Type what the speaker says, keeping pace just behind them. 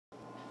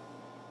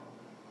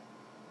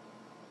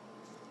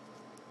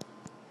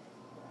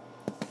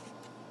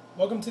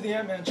Welcome to the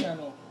Ant-Man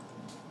channel,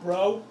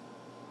 bro,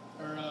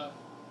 or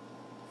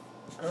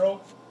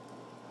girl.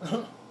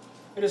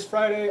 It is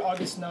Friday,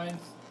 August 9th,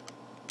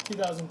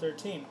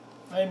 2013.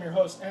 I am your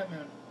host,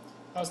 Ant-Man.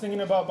 I was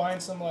thinking about buying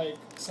some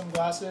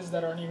glasses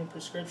that aren't even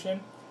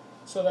prescription,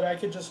 so that I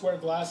could just wear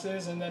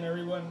glasses and then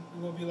everyone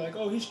will be like,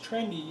 oh, he's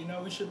trendy, you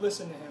know, we should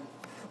listen to him.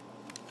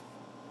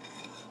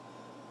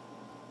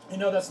 You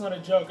know, that's not a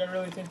joke. I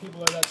really think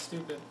people are that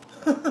stupid.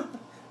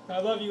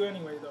 I love you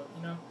anyway, though,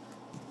 you know.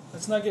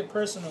 Let's not get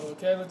personal,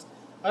 okay?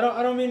 I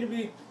don't mean to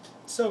be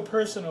so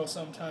personal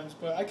sometimes,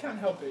 but I can't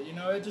help it, you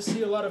know. I just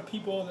see a lot of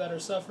people that are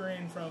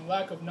suffering from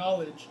lack of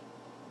knowledge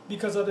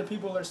because other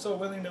people are so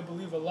willing to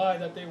believe a lie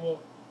that they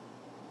will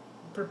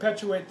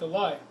perpetuate the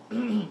lie.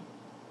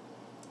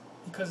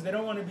 Because they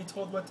don't want to be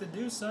told what to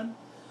do, son.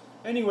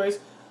 Anyways,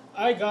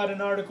 I got an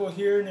article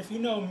here, and if you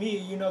know me,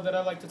 you know that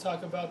I like to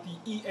talk about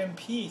the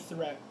EMP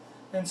threat.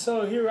 And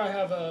so here I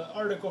have an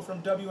article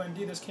from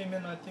WND. This came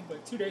in, I think,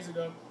 like 2 days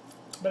ago,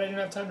 but I didn't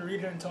have time to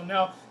read it until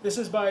now. This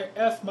is by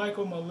F.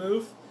 Michael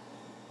Maloof.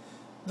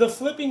 The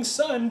flipping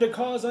sun to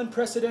cause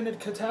unprecedented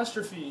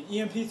catastrophe.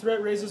 EMP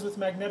threat raises with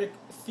magnetic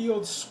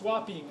field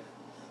swapping.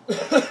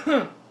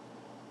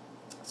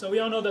 So we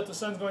all know that the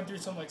sun's going through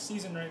some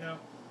season right now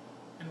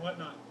and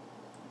whatnot.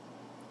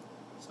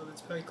 So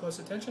let's pay close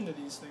attention to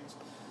these things.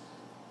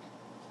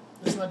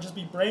 Let's not just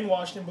be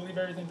brainwashed and believe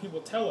everything people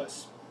tell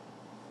us.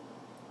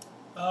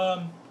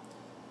 Yeah,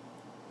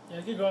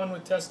 I could go on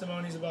with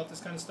testimonies about this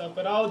kind of stuff,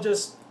 but I'll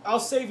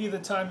save you the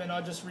time and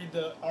I'll just read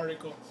the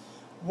article.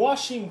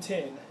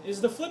 Washington.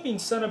 Is the flipping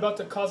sun about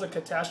to cause a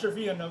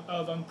catastrophe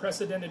of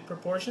unprecedented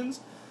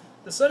proportions?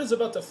 The sun is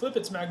about to flip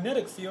its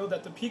magnetic field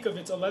at the peak of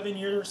its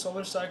 11-year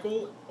solar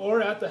cycle,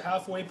 or at the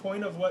halfway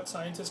point of what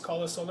scientists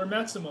call a solar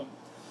maximum.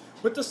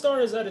 When the star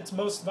is at its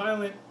most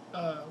violent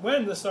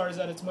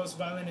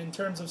in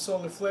terms of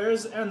solar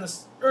flares, and the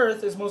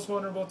Earth is most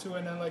vulnerable to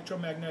an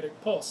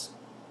electromagnetic pulse.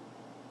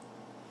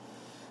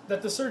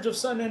 That the surge of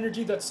sun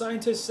energy that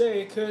scientists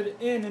say could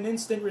in an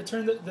instant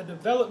return the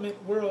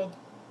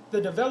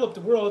developed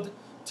world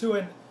to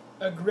an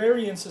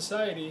agrarian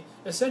society,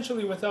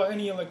 essentially without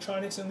any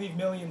electronics, and leave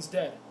millions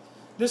dead.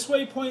 This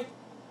midway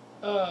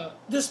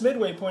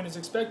point is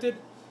expected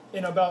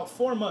in about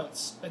 4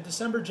 months, a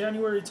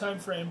December-January time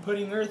frame,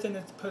 putting Earth in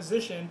its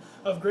position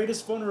of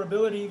greatest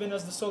vulnerability even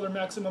as the solar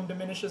maximum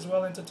diminishes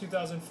well into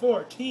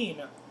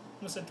 2014.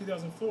 Almost said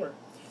 2004.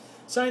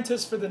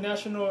 Scientists for the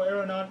National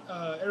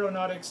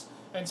Aeronautics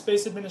and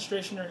Space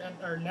Administration,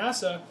 or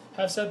NASA,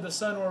 have said the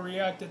sun will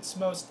react its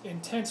most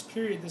intense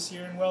period this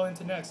year and well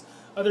into next.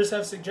 Others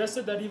have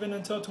suggested that even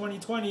until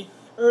 2020,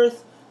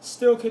 Earth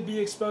still could be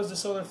exposed to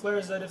solar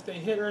flares that, if they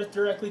hit Earth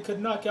directly,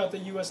 could knock out the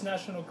U.S.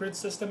 national grid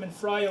system and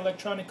fry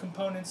electronic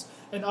components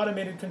and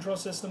automated control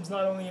systems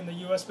not only in the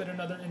U.S. but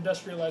in other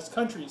industrialized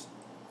countries.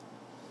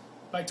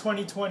 By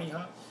 2020,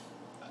 huh?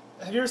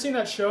 Have you ever seen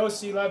that show,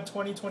 C-Lab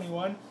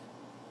 2021?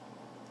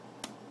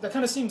 That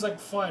kind of seems like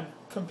fun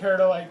compared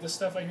to the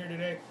stuff I hear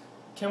today.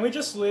 Can we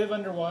just live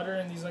underwater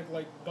in these like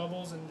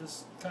bubbles and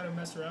just kind of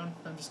mess around?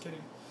 I'm just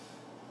kidding.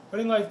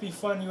 Wouldn't life be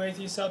fun, you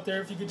atheists out there,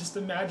 if you could just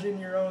imagine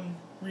your own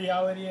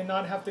reality and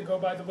not have to go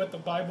by what the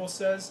Bible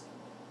says?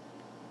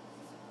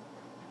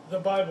 The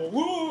Bible.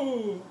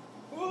 Woo!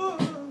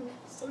 Woo!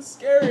 So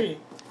scary.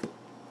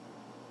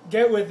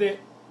 Get with it.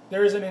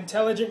 There is an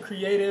intelligent,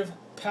 creative,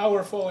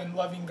 powerful, and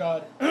loving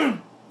God.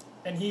 And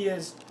He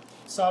is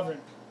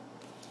sovereign.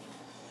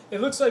 It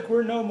looks like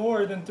we're no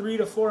more than 3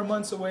 to 4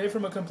 months away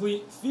from a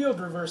complete field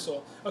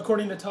reversal,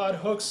 according to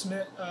Todd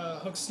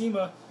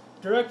Hoeksema,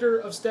 director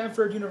of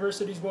Stanford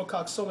University's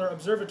Wilcox Solar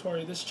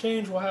Observatory. This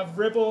change will have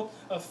ripple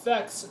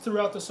effects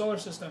throughout the solar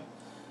system.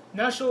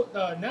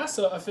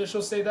 NASA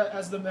officials say that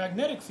as the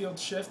magnetic field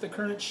shift, the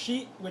current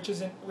sheet, which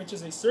is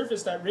a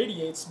surface that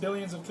radiates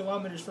billions of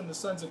kilometers from the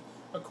sun's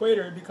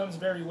equator, becomes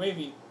very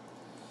wavy.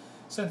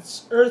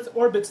 Since Earth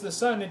orbits the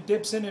sun, it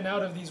dips in and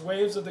out of these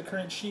waves of the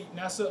current sheet.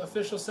 NASA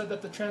officials said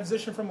that the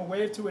transition from a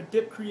wave to a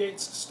dip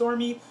creates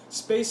stormy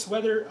space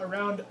weather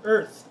around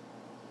Earth.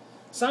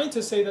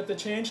 Scientists say that the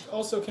change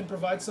also can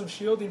provide some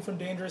shielding from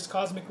dangerous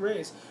cosmic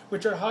rays,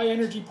 which are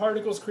high-energy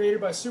particles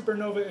created by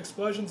supernova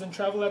explosions and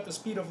travel at the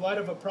speed of light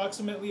of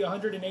approximately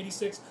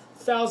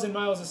 186,000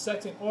 miles a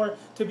second, or,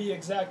 to be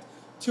exact,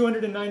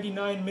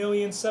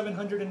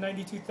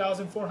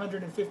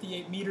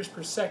 299,792,458 meters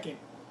per second.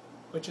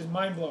 Which is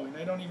mind-blowing.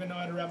 I don't even know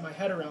how to wrap my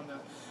head around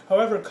that.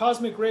 However,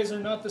 cosmic rays are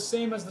not the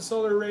same as the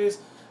solar rays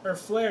or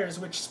flares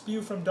which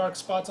spew from dark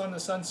spots on the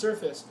sun's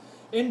surface.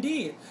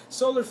 Indeed,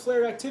 solar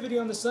flare activity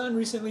on the sun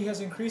recently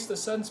has increased as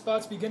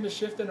sunspots begin to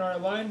shift and are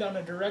aligned on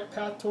a direct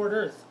path toward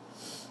Earth.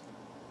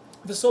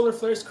 The solar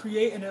flares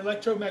create an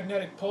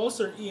electromagnetic pulse,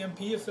 or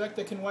EMP, effect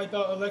that can wipe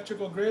out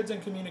electrical grids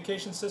and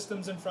communication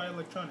systems and fry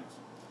electronics.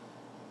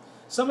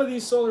 Some of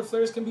these solar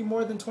flares can be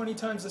more than 20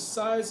 times the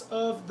size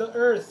of the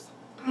Earth.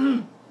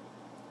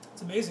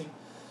 It's amazing.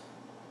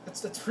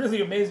 That's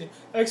really amazing.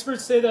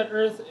 Experts say that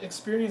Earth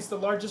experienced the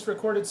largest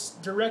recorded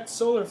direct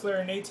solar flare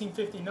in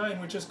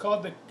 1859, which is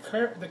called the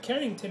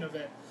Carrington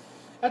event.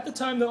 At the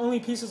time, the only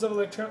pieces of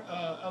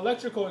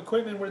electrical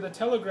equipment were the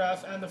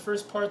telegraph and the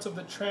first parts of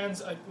the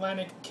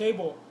transatlantic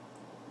cable.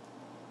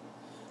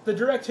 The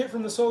direct hit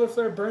from the solar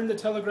flare burned the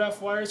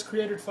telegraph wires,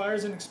 created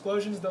fires and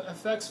explosions. The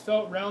effects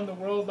felt round the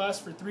world,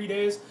 last for 3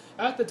 days.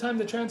 At the time,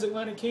 the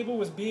transatlantic cable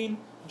was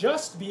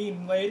just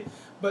being laid,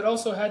 but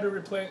also had to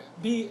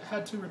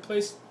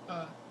replace.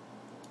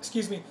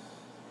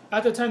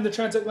 At the time, the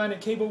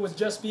transatlantic cable was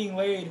just being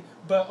laid,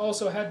 but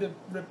also had to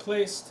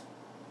replaced.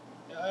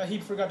 He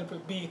forgot to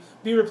put be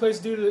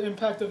replaced due to the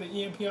impact of the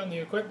EMP on the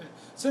equipment.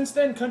 Since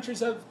then, countries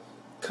have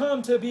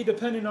come to be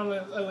dependent on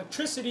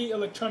electricity,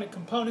 electronic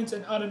components,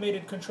 and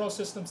automated control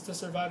systems to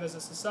survive as a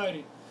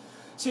society.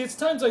 See, it's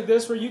times like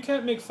this where you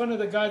can't make fun of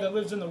the guy that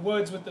lives in the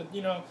woods with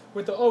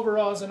the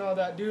overalls and all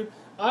that, dude.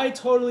 I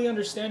totally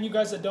understand you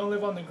guys that don't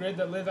live on the grid,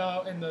 that live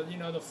out in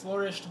the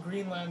flourished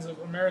greenlands of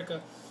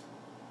America.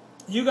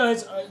 You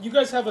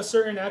guys have a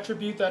certain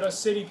attribute that us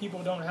city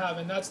people don't have,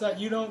 and that's that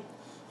you don't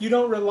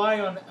rely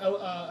on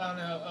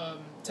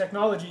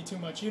technology too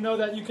much. You know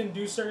that you can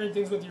do certain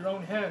things with your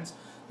own hands,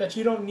 that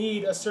you don't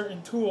need a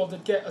certain tool to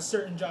get a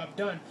certain job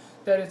done,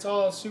 that it's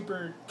all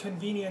super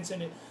convenience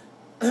in it.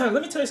 Let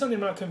me tell you something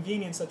about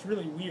convenience that's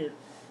really weird.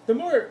 The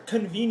more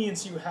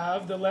convenience you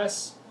have, the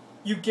less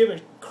you give a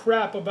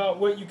crap about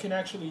what you can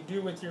actually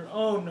do with your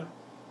own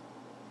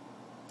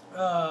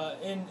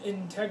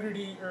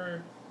integrity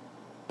or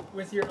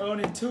with your own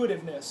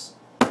intuitiveness.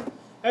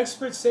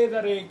 Experts say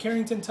that a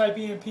Carrington-type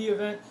EMP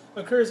event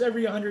occurs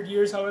every 100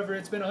 years. However,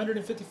 it's been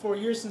 154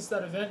 years since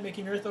that event,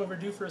 making Earth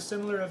overdue for a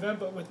similar event,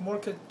 but with more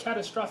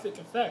catastrophic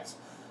effects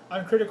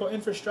on critical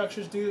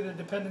infrastructures due to the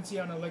dependency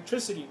on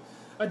electricity.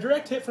 A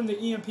direct hit from the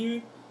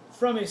EMP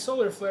from a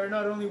solar flare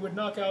not only would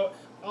knock out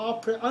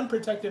all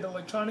unprotected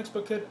electronics,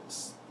 but could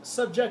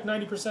subject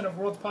 90% of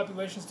world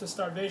populations to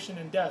starvation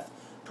and death,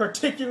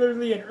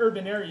 particularly in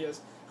urban areas.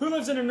 Who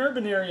lives in an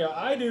urban area?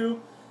 I do.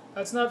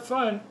 That's not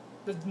fun.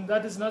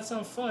 That does not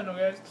sound fun,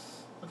 okay?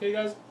 Okay,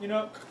 guys,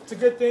 it's a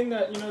good thing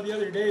that, the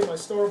other day my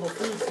storable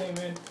food came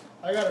in.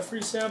 I got a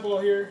free sample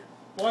here.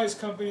 Wise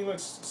Company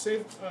looks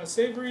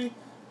savory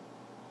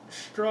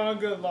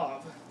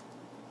stroganoff.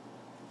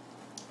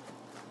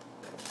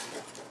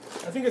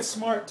 I think it's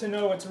smart to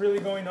know what's really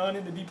going on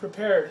and to be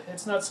prepared.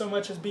 It's not so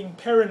much as being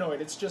paranoid.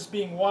 It's just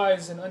being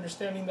wise and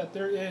understanding that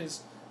there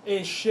is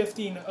a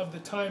shifting of the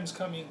times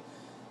coming.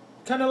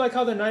 Kind of like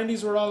how the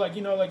 90s were all like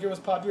it was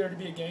popular to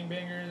be a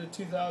gangbanger. The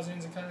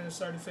 2000s, it kind of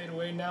started to fade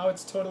away. Now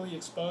it's totally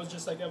exposed,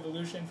 just like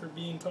evolution, for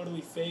being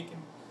totally fake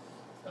and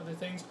other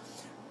things.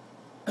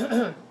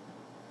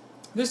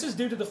 This is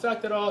due to the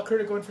fact that all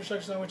critical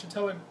infrastructures on which a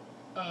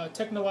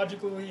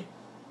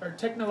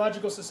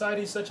technological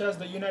society such as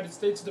the United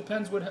States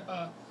depends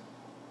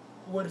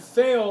would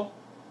fail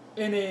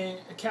in a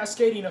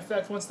cascading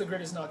effect once the grid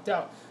is knocked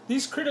out.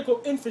 These critical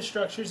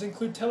infrastructures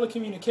include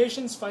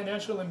telecommunications,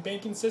 financial and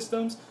banking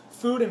systems,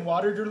 food and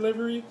water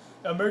delivery,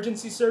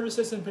 emergency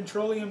services, and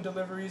petroleum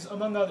deliveries,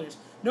 among others.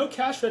 No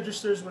cash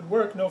registers would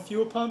work, no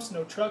fuel pumps,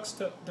 no trucks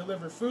to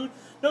deliver food,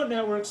 no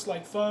networks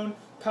like phone,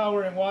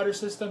 power, and water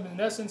systems. In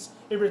essence,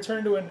 a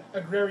return to an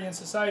agrarian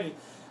society.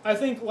 I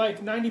think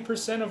like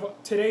 90% of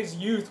today's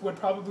youth would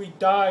probably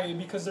die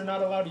because they're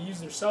not allowed to use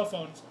their cell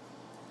phones.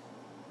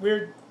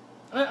 Weird.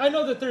 I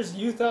know that there's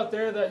youth out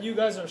there that you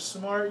guys are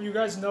smart, you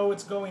guys know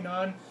what's going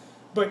on,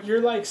 but you're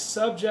like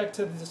subject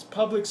to this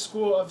public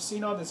school of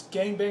seeing all this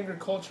gangbanger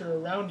culture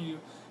around you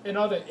and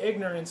all the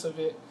ignorance of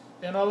it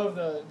and all of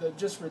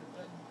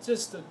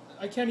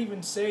I can't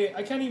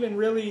even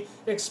really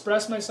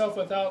express myself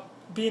without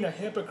being a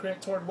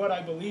hypocrite toward what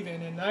I believe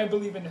in, and I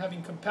believe in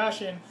having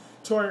compassion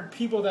toward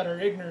people that are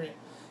ignorant.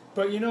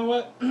 But you know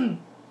what?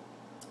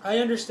 I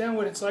understand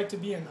what it's like to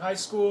be in high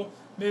school,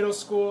 middle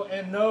school,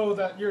 and know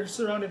that you're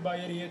surrounded by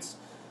idiots.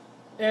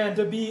 And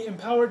to be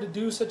empowered to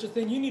do such a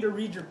thing, you need to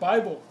read your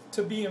Bible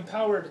to be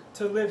empowered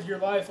to live your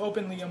life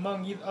openly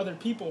among other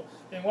people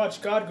and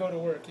watch God go to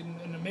work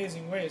in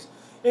amazing ways.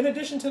 In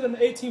addition to the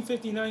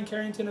 1859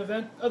 Carrington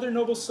event, other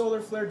notable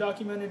solar flare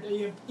documented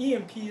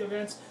EMP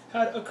events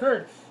had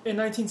occurred. In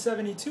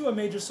 1972, a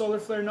major solar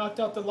flare knocked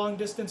out the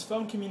long-distance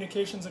phone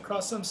communications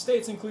across some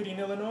states, including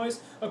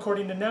Illinois,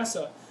 according to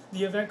NASA.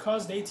 The event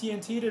caused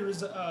AT&T to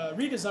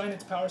redesign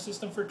its power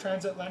system for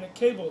transatlantic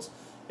cables.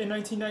 In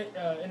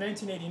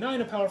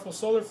 1989, a powerful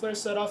solar flare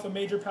set off a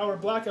major power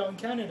blackout in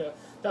Canada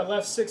that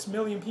left 6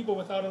 million people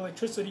without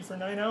electricity for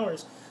 9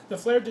 hours. The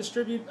flare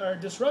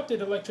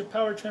disrupted electric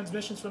power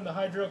transmissions from the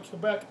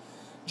Hydro-Quebec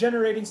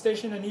generating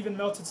station and even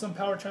melted some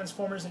power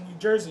transformers in New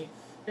Jersey.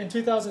 In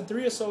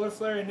 2003, a solar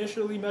flare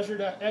initially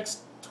measured at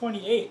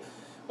X28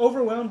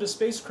 overwhelmed a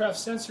spacecraft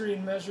sensor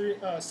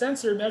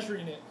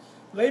measuring it.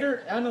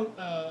 Later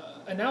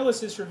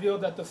analysis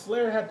revealed that the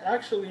flare had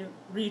actually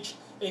reached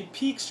a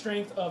peak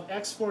strength of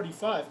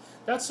X45.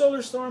 That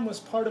solar storm was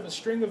part of a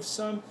string of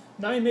some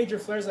 9 major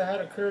flares that had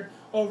occurred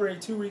over a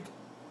 2-week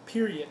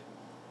period.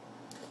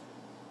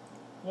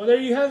 Well, there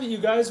you have it, you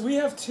guys. We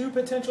have 2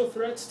 potential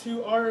threats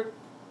to our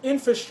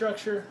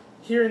infrastructure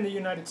here in the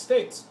United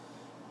States.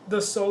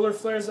 The solar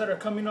flares that are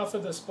coming off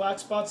of those black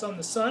spots on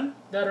the sun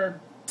that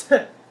are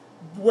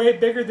way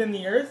bigger than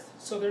the Earth,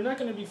 so they're not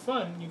going to be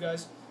fun, you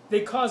guys.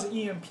 They cause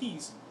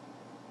EMPs.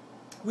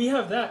 We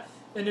have that.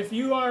 And if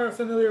you are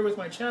familiar with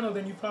my channel,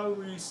 then you've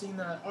probably seen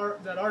that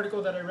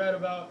article that I read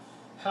about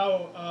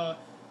how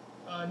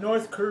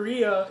North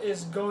Korea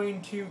is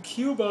going to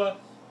Cuba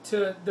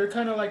they're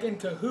kind of like in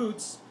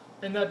cahoots,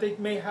 and that they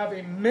may have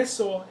a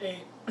missile,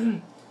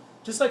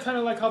 just like kind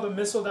of like how the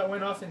missile that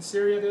went off in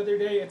Syria the other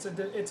day,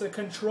 it's a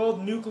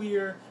controlled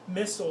nuclear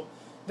missile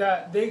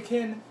that they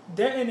can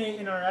detonate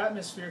in our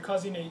atmosphere,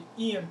 causing an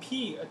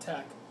EMP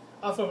attack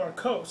off of our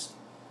coast.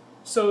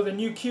 So the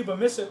new Cuba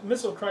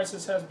missile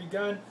crisis has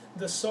begun.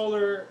 The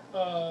solar,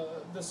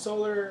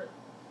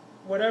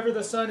 whatever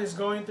the sun is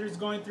going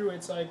through.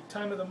 It's like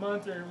time of the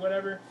month or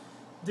whatever.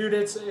 Dude,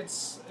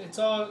 it's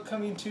all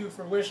coming to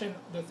fruition.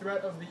 The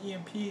threat of the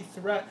EMP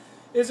threat.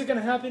 Is it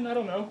gonna happen? I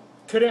don't know.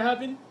 Could it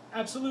happen?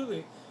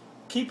 Absolutely.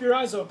 Keep your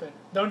eyes open.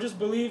 Don't just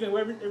believe in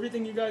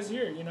everything you guys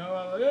hear. You know,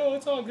 like, oh,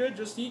 it's all good.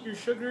 Just eat your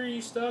sugary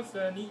stuff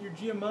and eat your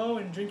GMO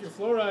and drink your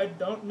fluoride.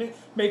 Don't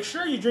make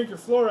sure you drink your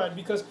fluoride,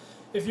 because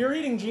if you're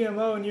eating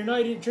GMO and you're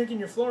not drinking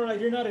your fluoride,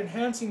 you're not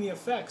enhancing the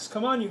effects.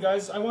 Come on, you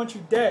guys. I want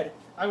you dead.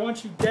 I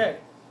want you dead.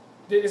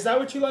 Is that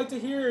what you like to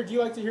hear, or do you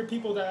like to hear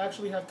people that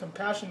actually have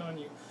compassion on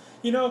you?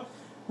 You know,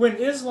 when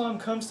Islam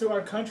comes to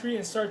our country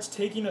and starts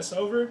taking us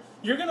over,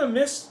 you're going to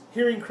miss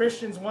hearing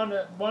Christians want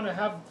to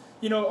have,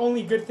 you know,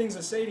 only good things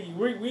to say to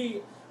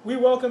you. We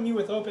welcome you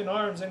with open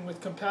arms and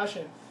with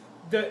compassion.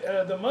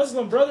 The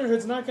Muslim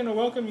Brotherhood's not going to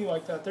welcome you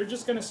like that. They're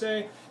just going to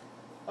say,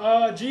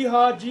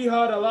 jihad,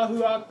 jihad,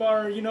 Allahu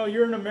Akbar, you know,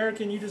 you're an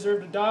American, you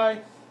deserve to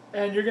die,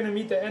 and you're going to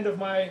meet the end of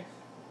my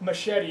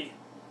machete.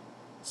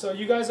 So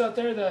you guys out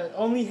there that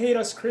only hate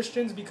us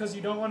Christians because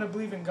you don't want to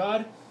believe in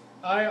God,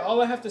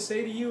 all I have to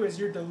say to you is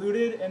you're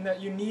deluded, and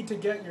that you need to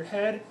get your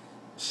head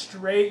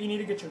straight. You need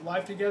to get your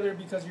life together,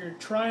 because you're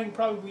trying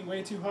probably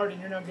way too hard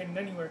and you're not getting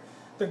anywhere.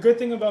 The good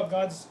thing about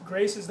God's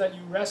grace is that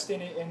you rest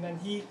in it, and then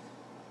He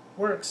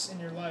works in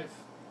your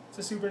life. It's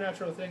a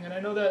supernatural thing, and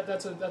I know that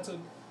that's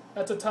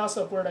a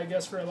toss-up word, I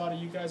guess, for a lot of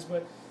you guys,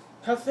 but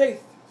have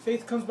faith.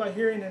 Faith comes by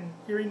hearing, and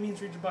hearing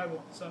means read your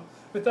Bible. So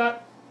with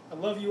that, I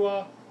love you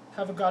all.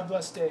 Have a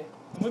God-blessed day.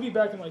 I'm going to be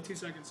back in like 2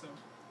 seconds, so.